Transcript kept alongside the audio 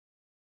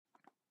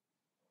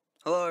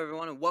Hello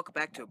everyone and welcome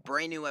back to a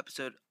brand new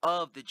episode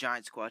of the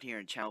Giant Squad here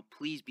on the channel.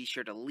 Please be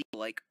sure to leave a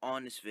like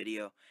on this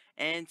video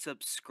and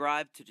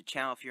subscribe to the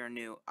channel if you're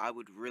new. I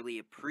would really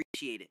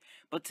appreciate it.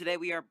 But today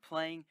we are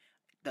playing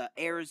the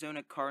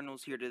Arizona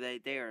Cardinals here today.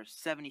 They are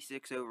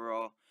 76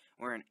 overall.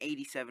 We're an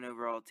 87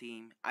 overall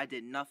team. I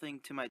did nothing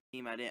to my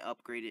team. I didn't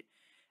upgrade it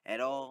at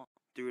all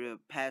through the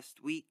past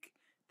week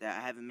that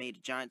I haven't made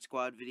a Giant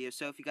Squad video.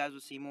 So if you guys will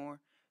see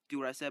more, do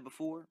what I said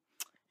before.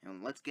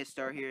 And let's get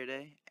started here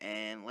today,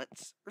 and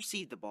let's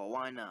receive the ball.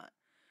 Why not?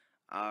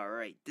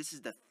 Alright, this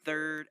is the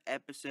third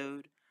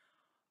episode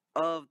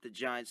of the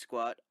Giant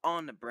Squad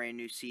on the brand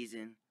new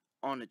season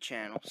on the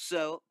channel.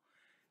 So,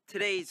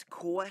 today's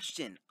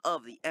question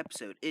of the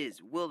episode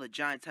is, will the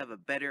Giants have a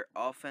better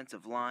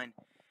offensive line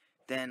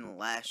than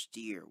last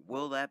year?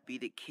 Will that be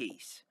the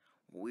case?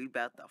 We're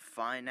about to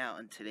find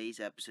out in today's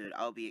episode.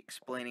 I'll be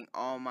explaining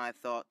all my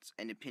thoughts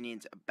and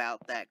opinions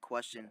about that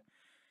question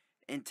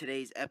in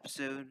today's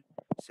episode.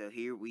 So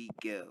here we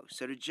go.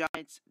 So the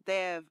Giants,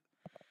 they have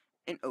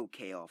an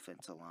okay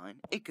offensive line.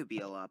 It could be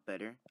a lot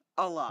better.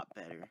 A lot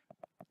better.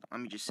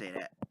 Let me just say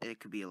that. It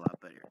could be a lot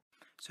better.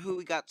 So who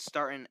we got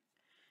starting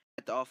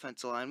at the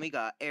offensive line? We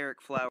got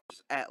Eric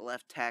Flowers at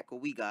left tackle.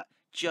 We got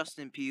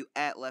Justin Pugh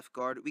at left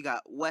guard. We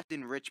got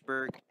Weston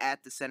Richburg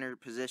at the center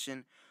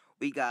position.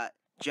 We got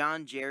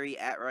John Jerry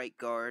at right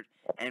guard.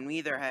 And we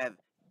either have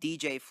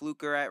DJ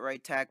Fluker at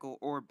right tackle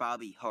or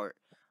Bobby Hart.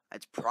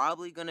 It's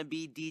probably going to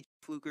be DJ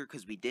Fluker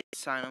because we did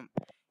sign him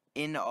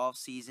in the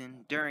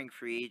offseason during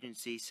free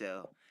agency.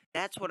 So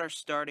that's what our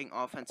starting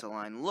offensive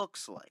line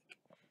looks like.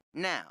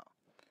 Now,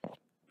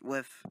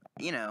 with,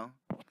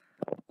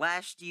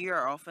 last year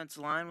our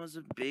offensive line was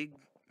a big,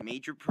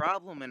 major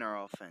problem in our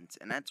offense.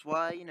 And that's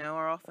why,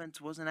 our offense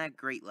wasn't that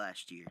great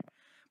last year.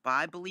 But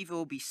I believe it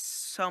will be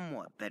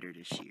somewhat better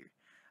this year.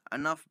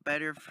 Enough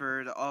better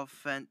for the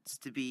offense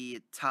to be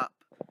a top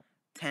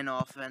 10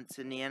 offense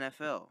in the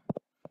NFL.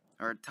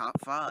 Or top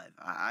 5.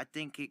 I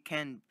think it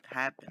can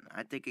happen.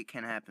 I think it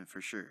can happen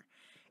for sure.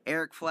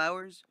 Eric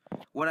Flowers,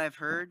 what I've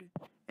heard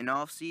in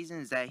off season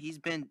is that he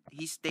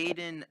stayed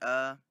in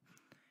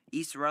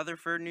East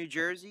Rutherford, New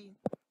Jersey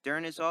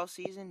during his off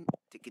season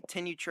to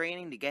continue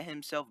training, to get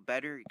himself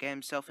better, get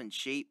himself in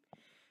shape,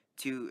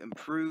 to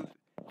improve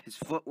his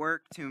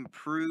footwork, to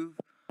improve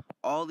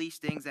all these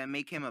things that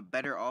make him a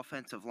better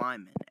offensive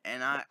lineman.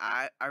 And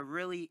I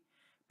really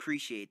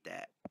appreciate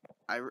that.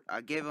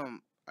 I give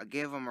him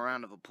a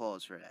round of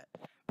applause for that.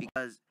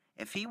 Because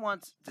if he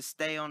wants to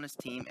stay on this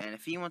team, and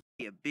if he wants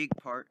to be a big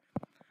part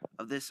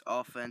of this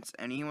offense,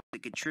 and he wants to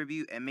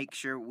contribute and make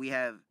sure we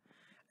have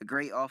a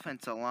great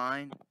offensive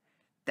line,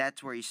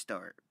 that's where you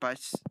start.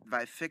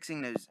 By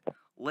fixing those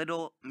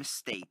little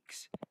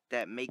mistakes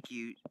that make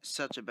you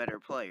such a better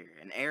player.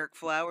 And Eric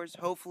Flowers,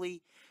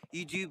 hopefully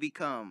you do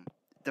become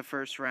the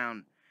first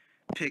round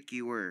pick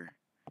you were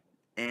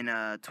in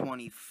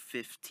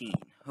 2015.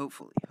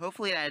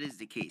 Hopefully that is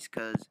the case,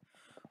 because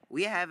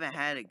we haven't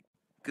had a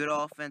good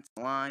offensive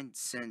line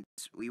since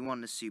we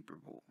won the Super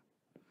Bowl.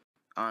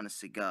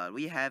 Honest to God,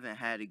 we haven't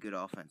had a good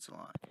offensive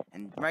line.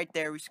 And right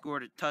there, we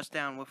scored a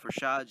touchdown with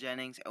Rashad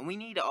Jennings. And we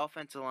need an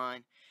offensive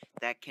line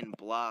that can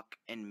block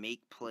and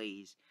make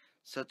plays,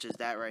 such as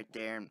that right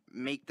there, and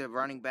make the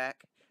running back.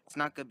 It's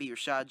not going to be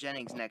Rashad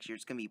Jennings next year.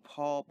 It's going to be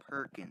Paul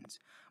Perkins.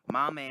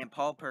 My man,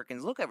 Paul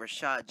Perkins. Look at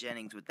Rashad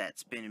Jennings with that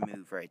spinning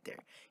move right there.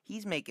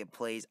 He's making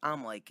plays.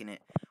 I'm liking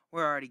it.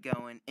 We're already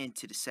going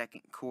into the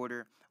second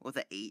quarter with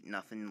an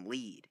 8-0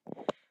 lead.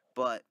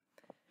 But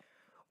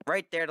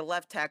right there, the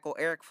left tackle,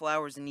 Eric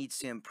Flowers, needs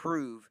to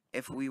improve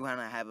if we want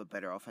to have a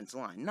better offensive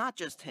line. Not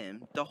just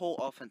him, the whole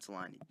offensive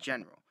line in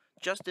general.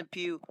 Justin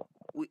Pugh,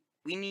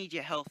 we need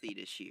you healthy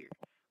this year.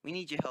 We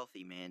need you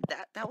healthy, man.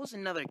 That was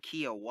another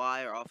key of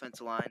why our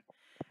offensive line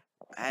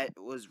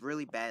was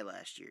really bad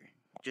last year.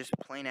 Just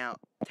plain out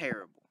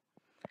terrible.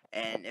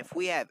 And if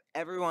we have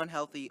everyone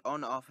healthy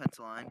on the offensive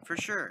line, for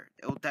sure,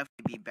 it will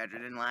definitely be better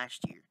than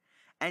last year.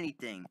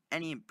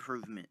 Any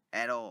improvement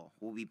at all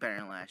will be better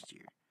than last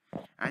year.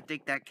 I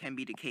think that can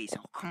be the case.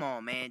 Oh, come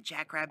on, man.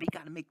 Jackrabbit, you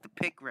got to make the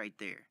pick right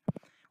there.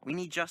 We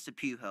need Justin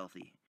Pugh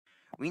healthy.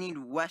 We need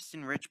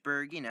Weston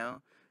Richburg,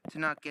 to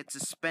not get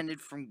suspended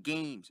from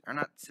games. Or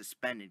not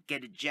suspended,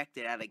 get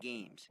ejected out of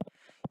games.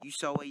 You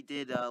saw what he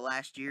did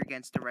last year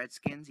against the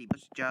Redskins. He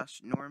pushed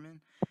Josh Norman.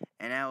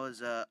 And that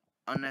was a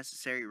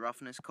unnecessary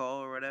roughness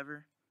call or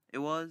whatever it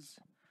was.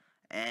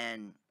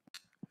 And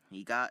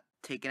he got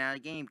taken out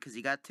of the game because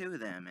he got 2 of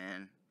them.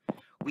 And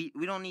we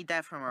don't need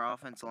that from our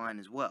offensive line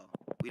as well.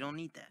 We don't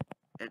need that.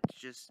 It's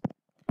just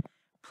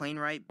plain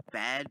right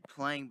bad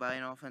playing by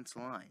an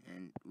offensive line.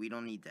 And we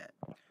don't need that.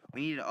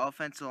 We need an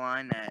offensive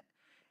line that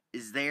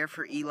is there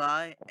for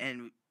Eli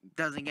and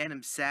doesn't get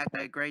him sacked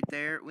like right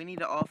there. We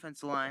need an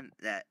offensive line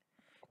that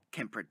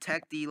can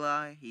protect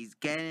Eli. He's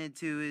getting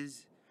into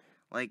his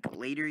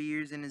later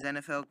years in his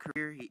NFL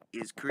career.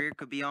 His career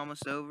could be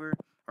almost over,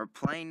 or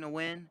playing to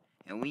win.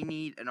 And we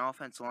need an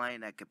offensive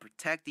line that could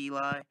protect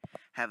Eli,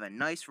 have a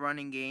nice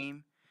running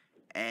game,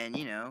 and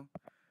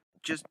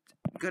just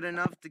good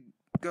enough to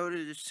go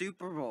to the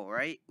Super Bowl,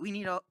 right?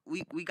 We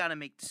got to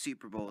make the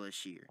Super Bowl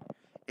this year.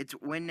 It's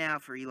win now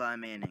for Eli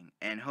Manning,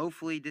 and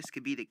hopefully this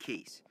could be the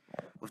case.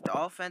 With the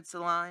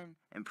offensive line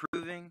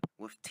improving,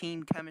 with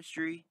team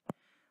chemistry,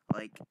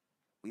 like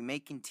we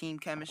making team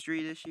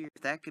chemistry this year.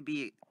 If that could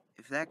be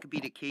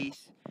the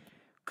case,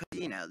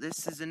 because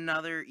this is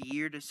another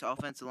year this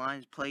offensive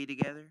lines play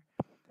together,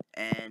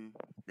 and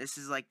this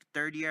is like the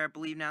third year I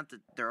believe now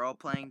that they're all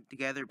playing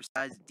together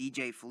besides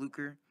DJ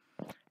Fluker.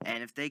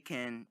 And if they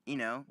can,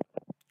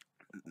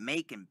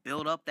 make and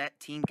build up that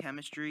team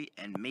chemistry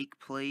and make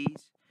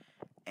plays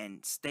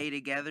and stay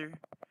together,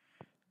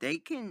 they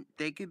could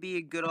be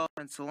a good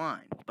offensive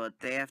line. But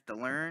they have to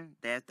learn,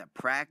 they have to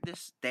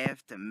practice, they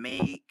have to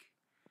make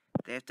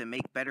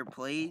better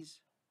plays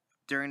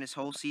during this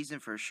whole season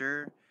for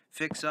sure.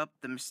 Fix up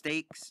the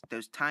mistakes,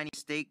 those tiny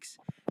mistakes,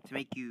 to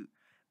make you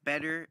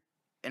better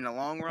in the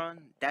long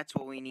run. That's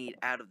what we need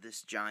out of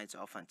this Giants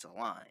offensive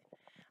line.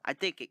 I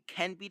think it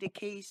can be the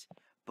case,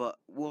 but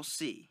we'll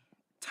see.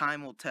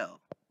 Time will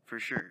tell for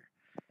sure.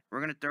 We're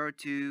going to throw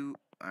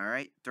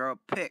a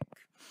pick.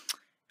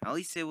 At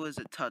least it was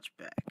a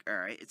touchback.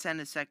 Alright, it's in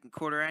the second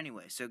quarter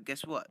anyway, so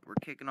guess what? We're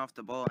kicking off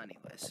the ball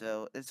anyway,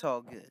 so it's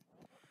all good.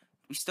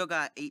 We still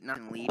got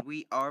 8-9 lead.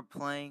 We are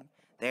playing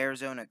the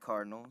Arizona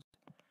Cardinals.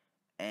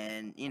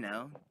 And,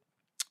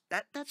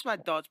 that's my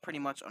thoughts pretty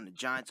much on the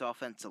Giants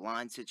offensive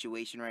line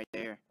situation right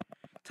there.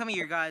 Tell me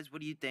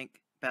what do you think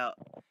about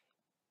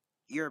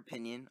your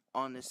opinion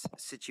on this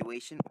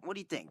situation? What do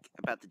you think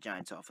about the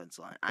Giants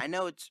offensive line? I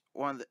know it's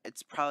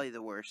probably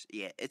the worst.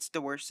 Yeah, it's the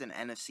worst in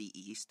NFC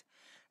East.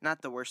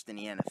 Not the worst in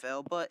the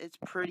NFL, but it's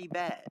pretty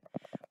bad.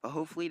 But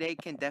hopefully they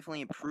can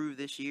definitely improve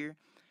this year.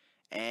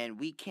 And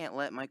we can't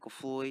let Michael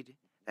Floyd,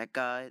 that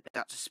guy that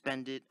got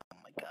suspended. Oh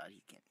my God,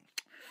 he can't.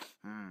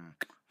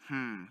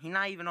 He's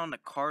not even on the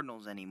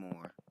Cardinals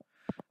anymore.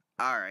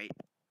 Alright.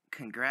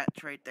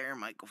 Congrats right there,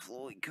 Michael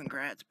Floyd.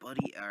 Congrats,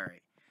 buddy.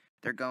 Alright.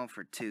 They're going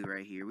for 2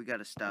 right here. We got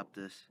to stop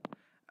this.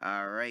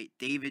 Alright.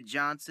 David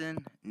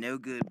Johnson. No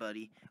good,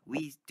 buddy.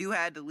 We do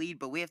have the lead,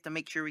 but we have to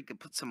make sure we can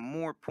put some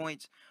more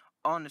points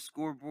on the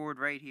scoreboard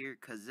right here,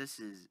 because this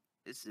is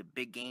a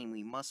big game.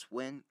 We must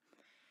win.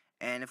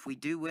 And if we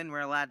do win, we're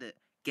allowed to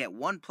get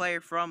one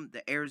player from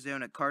the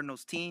Arizona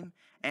Cardinals team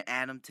and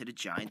add them to the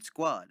Giants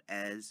squad,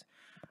 as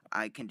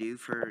I can do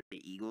for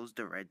the Eagles,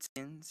 the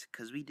Redskins,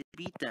 because we did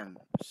beat them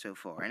so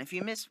far. And if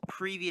you missed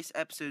previous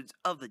episodes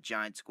of the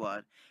Giant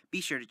Squad,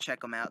 be sure to check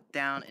them out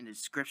down in the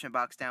description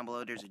box down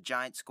below. There's a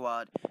Giant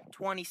Squad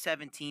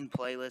 2017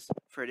 playlist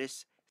for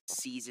this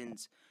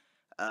season's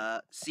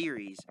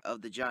series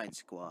of the Giant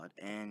Squad.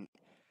 And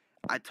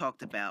I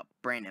talked about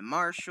Brandon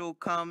Marshall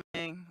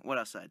coming. What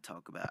else did I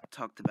talk about? I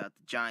talked about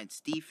the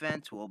Giants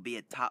defense will be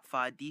a top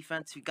 5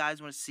 defense. If you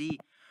guys want to see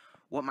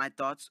what my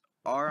thoughts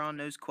are on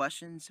those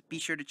questions, be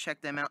sure to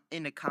check them out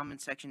in the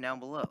comment section down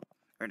below.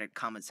 Or in the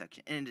comment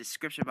section, in the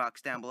description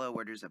box down below,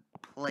 where there's a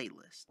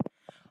playlist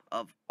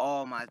of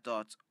all my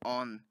thoughts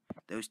on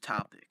those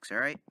topics,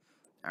 alright?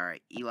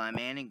 Alright, Eli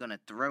Manning gonna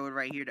throw it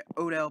right here to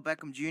Odell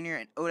Beckham Jr.,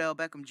 and Odell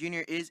Beckham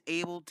Jr. is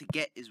able to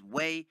get his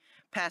way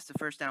past the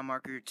first down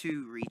marker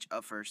to reach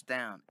a first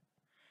down.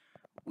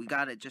 We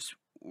gotta just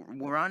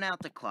run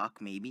out the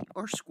clock maybe,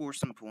 or score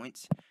some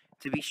points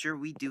to be sure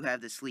we do have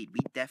this lead.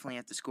 We definitely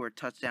have to score a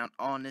touchdown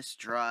on this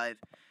drive,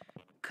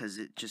 because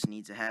it just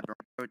needs to happen.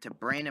 We're to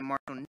Brandon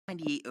Marshall,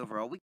 98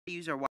 overall. We can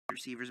use our wide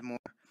receivers more.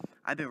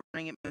 I've been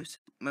running it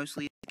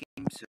mostly this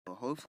game, so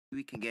hopefully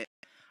we can get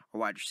our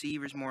wide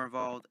receivers more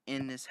involved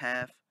in this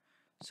half.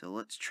 So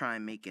let's try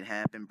and make it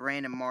happen.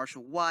 Brandon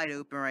Marshall wide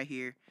open right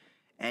here,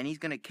 and he's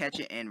going to catch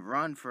it and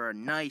run for a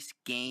nice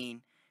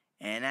gain,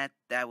 and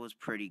that was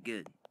pretty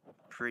good.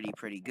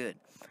 Pretty good.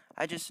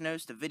 I just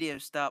noticed the video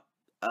stopped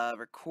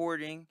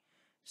recording,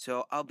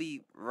 so I'll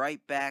be right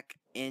back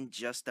in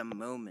just a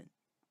moment.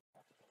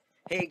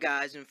 Hey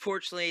guys,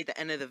 unfortunately the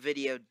end of the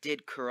video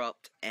did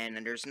corrupt, and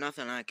there's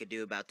nothing I could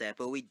do about that,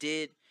 but we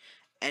did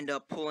end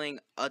up pulling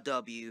a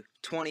W.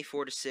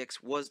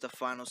 24-6 was the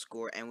final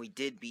score, and we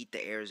did beat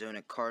the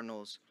Arizona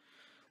Cardinals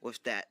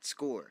with that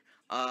score.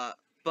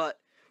 But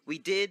we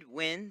did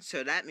win,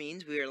 so that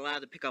means we are allowed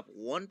to pick up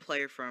one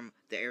player from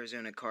the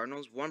Arizona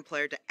Cardinals, one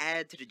player to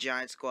add to the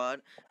Giant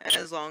squad,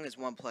 as long as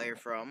one player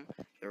from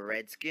the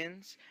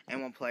Redskins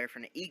and one player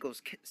from the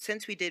Eagles.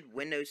 Since we did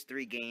win those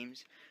 3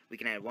 games, we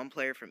can add one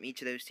player from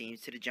each of those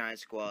teams to the Giant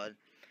squad.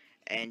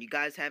 And you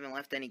guys haven't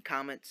left any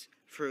comments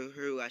for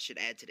who I should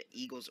add to the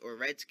Eagles or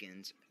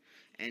Redskins.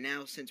 And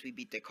now, since we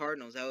beat the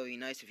Cardinals, that would be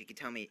nice if you could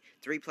tell me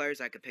 3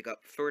 players I could pick up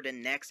for the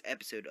next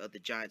episode of the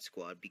Giant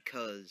squad,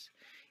 because,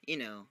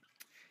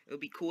 it would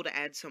be cool to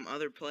add some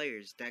other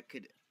players that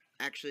could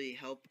actually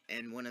help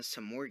and win us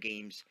some more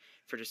games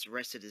for the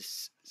rest of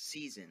this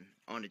season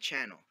on the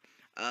channel.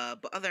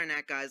 But other than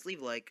that, guys,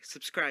 leave a like,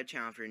 subscribe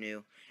channel if you're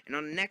new, and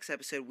on the next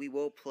episode, we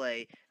will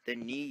play the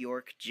New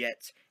York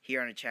Jets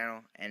here on the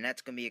channel, and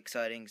that's going to be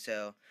exciting.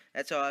 So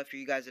that's all I have for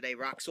you guys today.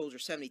 Rock Soldier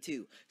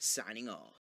 72, signing off.